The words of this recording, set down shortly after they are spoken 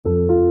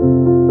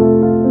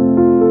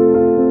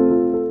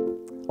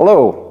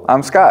Hello,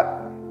 I'm Scott.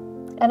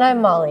 And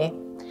I'm Molly.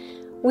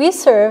 We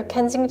serve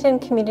Kensington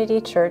Community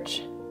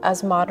Church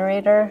as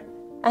moderator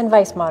and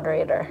vice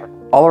moderator.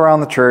 All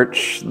around the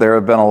church, there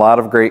have been a lot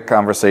of great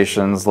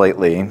conversations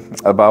lately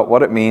about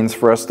what it means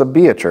for us to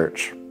be a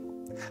church.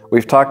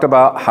 We've talked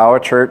about how a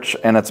church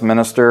and its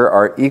minister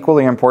are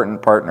equally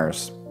important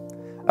partners,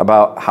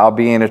 about how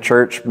being a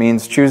church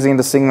means choosing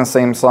to sing the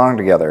same song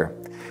together,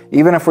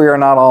 even if we are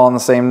not all on the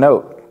same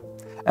note,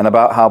 and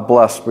about how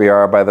blessed we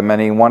are by the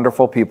many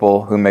wonderful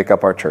people who make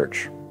up our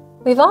church.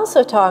 We've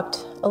also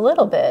talked a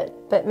little bit,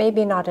 but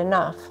maybe not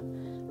enough,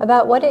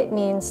 about what it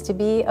means to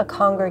be a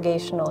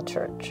congregational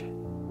church.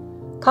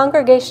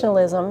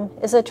 Congregationalism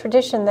is a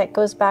tradition that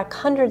goes back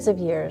hundreds of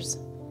years.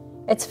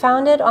 It's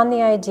founded on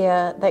the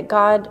idea that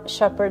God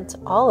shepherds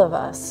all of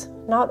us,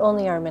 not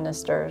only our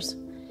ministers,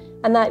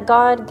 and that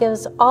God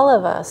gives all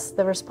of us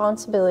the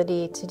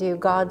responsibility to do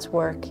God's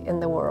work in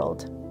the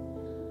world.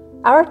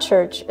 Our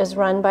church is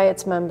run by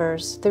its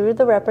members through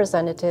the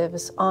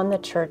representatives on the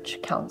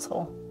church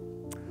council.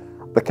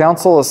 The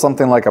council is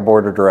something like a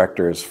board of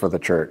directors for the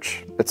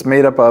church. It's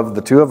made up of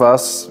the two of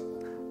us,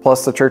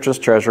 plus the church's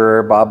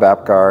treasurer, Bob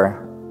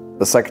Apgar,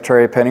 the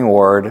secretary, Penny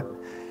Ward,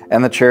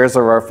 and the chairs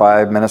of our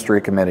 5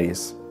 ministry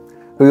committees,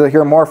 who you'll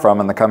hear more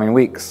from in the coming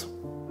weeks.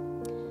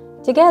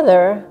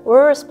 Together,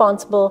 we're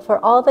responsible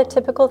for all the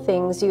typical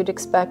things you'd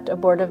expect a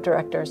board of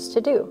directors to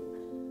do: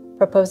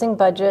 proposing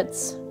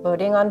budgets,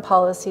 voting on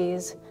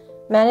policies,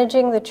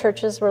 managing the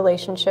church's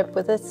relationship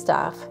with its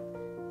staff,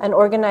 and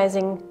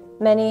organizing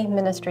many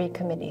ministry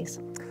committees.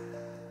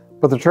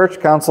 But the church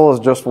council is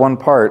just one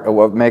part of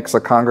what makes a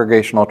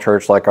congregational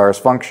church like ours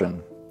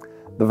function.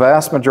 The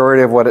vast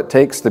majority of what it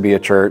takes to be a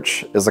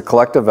church is a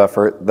collective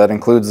effort that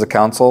includes the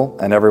council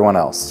and everyone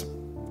else.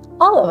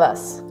 All of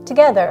us,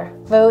 together,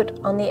 vote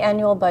on the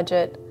annual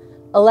budget,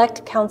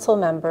 elect council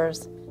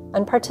members,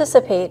 and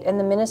participate in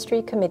the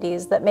ministry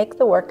committees that make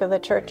the work of the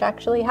church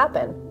actually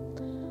happen.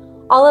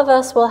 All of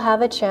us will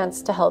have a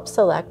chance to help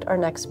select our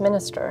next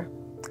minister.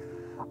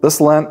 This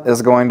Lent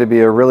is going to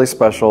be a really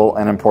special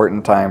and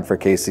important time for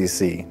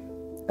KCC.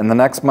 In the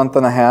next month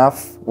and a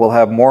half, we'll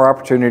have more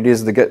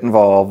opportunities to get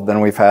involved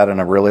than we've had in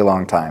a really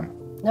long time.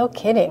 No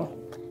kidding.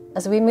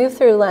 As we move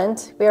through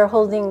Lent, we are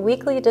holding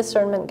weekly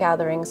discernment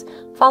gatherings,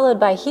 followed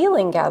by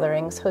healing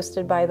gatherings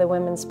hosted by the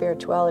Women's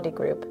Spirituality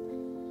Group.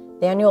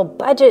 The annual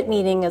budget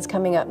meeting is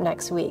coming up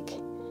next week.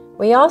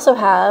 We also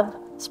have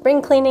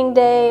Spring Cleaning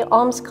Day,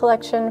 alms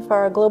collection for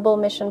our global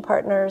mission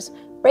partners,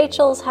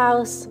 Rachel's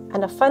House,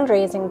 and a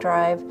fundraising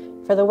drive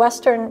for the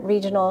Western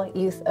Regional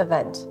Youth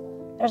Event.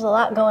 There's a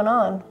lot going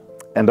on.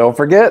 And don't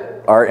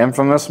forget our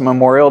infamous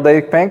Memorial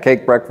Day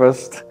pancake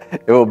breakfast.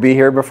 It will be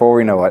here before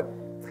we know it.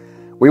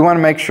 We want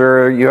to make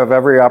sure you have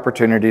every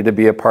opportunity to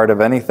be a part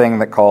of anything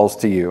that calls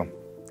to you.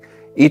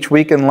 Each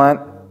week in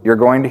Lent, you're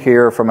going to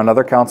hear from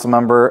another council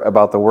member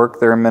about the work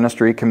their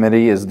ministry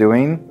committee is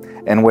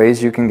doing and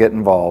ways you can get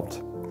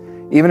involved.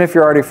 Even if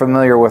you're already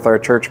familiar with our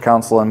church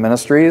council and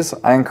ministries,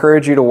 I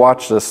encourage you to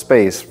watch this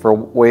space for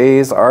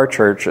ways our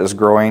church is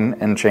growing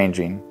and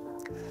changing.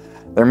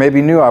 There may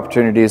be new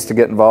opportunities to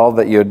get involved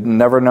that you had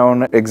never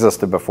known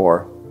existed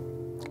before.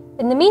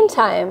 In the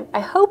meantime, I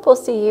hope we'll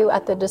see you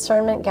at the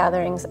discernment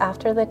gatherings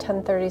after the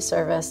 10:30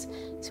 service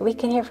so we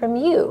can hear from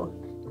you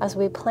as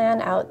we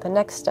plan out the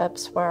next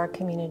steps for our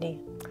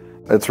community.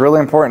 It's really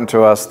important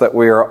to us that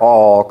we are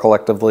all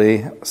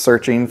collectively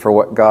searching for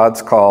what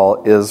God's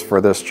call is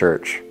for this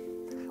church.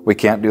 We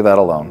can't do that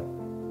alone.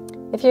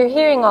 If you're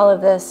hearing all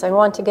of this and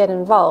want to get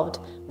involved,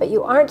 but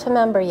you aren't a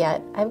member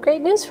yet, I have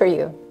great news for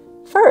you.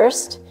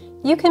 First,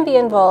 you can be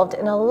involved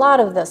in a lot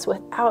of this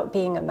without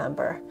being a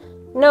member.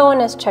 No one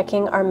is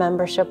checking our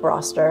membership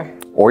roster.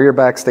 Or your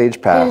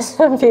backstage pass.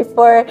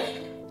 Before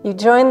you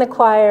join the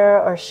choir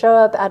or show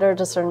up at our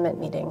discernment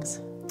meetings.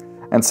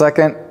 And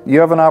second, you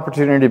have an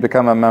opportunity to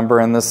become a member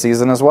in this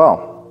season as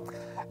well.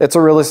 It's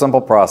a really simple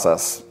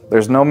process.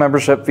 There's no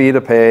membership fee to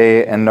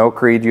pay and no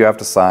creed you have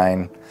to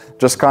sign.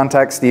 Just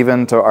contact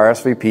Stephen to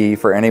RSVP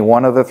for any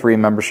one of the 3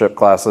 membership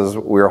classes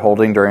we are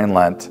holding during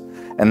Lent,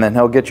 and then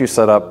he'll get you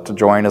set up to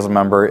join as a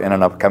member in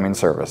an upcoming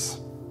service.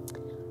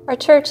 Our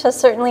church has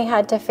certainly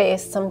had to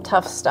face some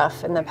tough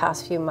stuff in the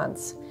past few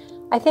months.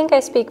 I think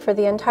I speak for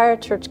the entire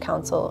church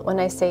council when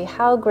I say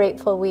how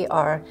grateful we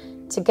are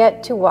to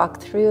get to walk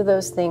through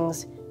those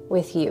things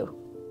with you.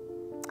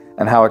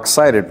 And how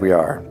excited we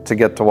are to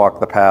get to walk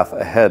the path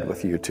ahead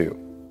with you too.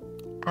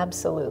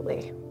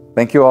 Absolutely.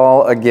 Thank you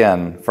all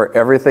again for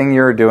everything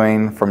you're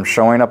doing, from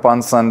showing up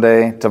on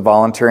Sunday to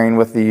volunteering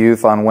with the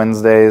youth on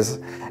Wednesdays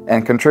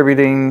and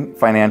contributing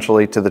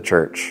financially to the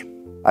church.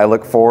 I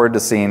look forward to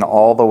seeing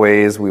all the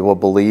ways we will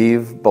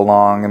believe,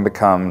 belong, and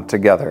become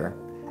together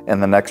in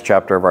the next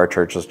chapter of our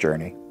church's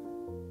journey.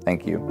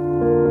 Thank you.